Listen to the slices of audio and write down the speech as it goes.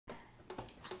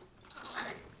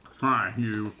Hi,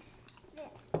 you.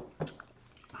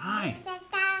 Hi.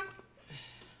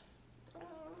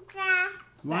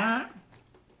 What?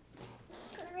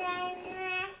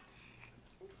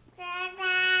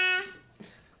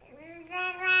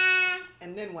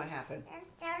 And then what happened?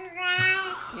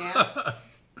 Yeah.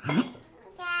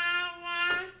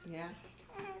 Yeah.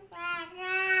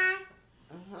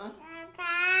 Uh-huh.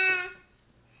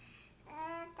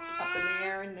 Up in the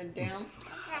air and then down.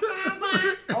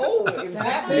 Oh, it was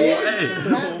that big.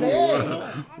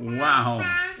 That big. Wow.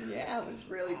 Yeah, it was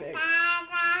really big.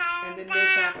 And then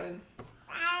this happened.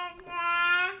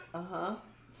 Uh-huh.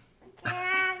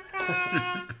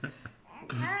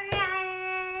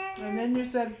 And then you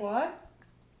said what?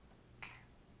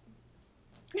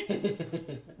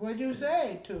 What'd you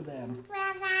say to them?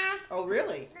 Oh,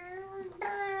 really?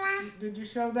 Did you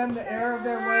show them the error of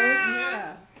their ways?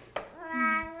 Yeah.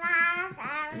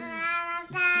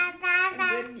 And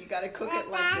then you gotta cook it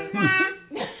like this. And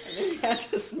then you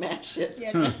have to smash it. You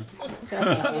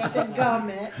have to gum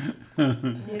it. You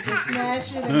have to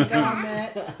smash it and gum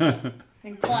it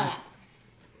and clap.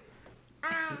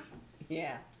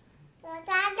 Yeah.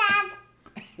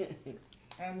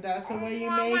 And that's the way you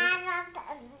make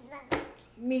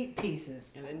meat pieces.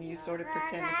 And then you sort of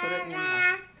pretend to put it in your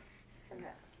mouth.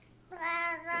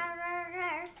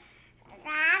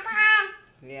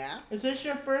 Yeah? Is this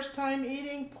your first time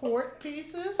eating pork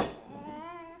pieces?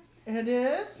 It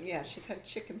is? Yeah, she's had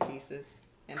chicken pieces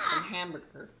and some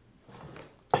hamburger.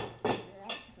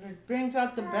 It brings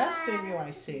out the best in you,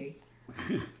 I see.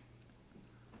 I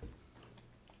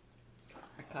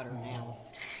cut her nails.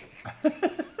 I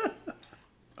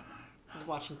was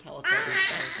watching Teletubbies,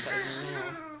 so I was cutting her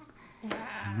nails.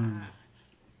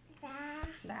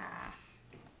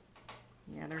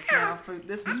 Yeah, there's now food.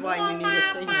 This is why you need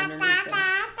a thing underneath them.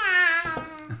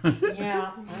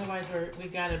 Yeah, otherwise we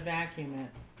gotta vacuum it.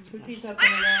 Put these up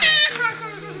and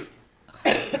around.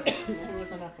 She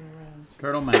wasn't up and around.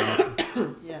 Turtle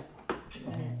mouth. Yeah.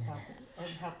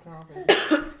 I've helped her already.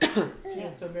 She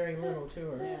has so very little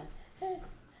to her. Yeah.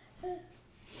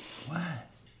 What?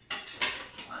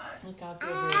 Look, I'll give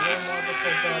her a little more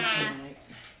before bed tonight.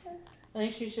 I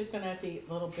think she's just gonna have to eat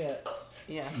little bits.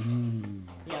 Yeah.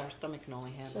 Yeah, her stomach can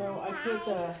only handle So I put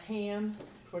the ham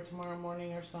for tomorrow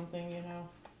morning or something, you know.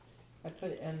 I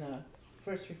put it in the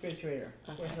first refrigerator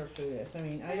where her food is. I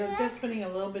mean, I'm just putting a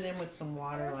little bit in with some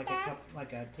water, like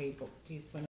a teaspoon.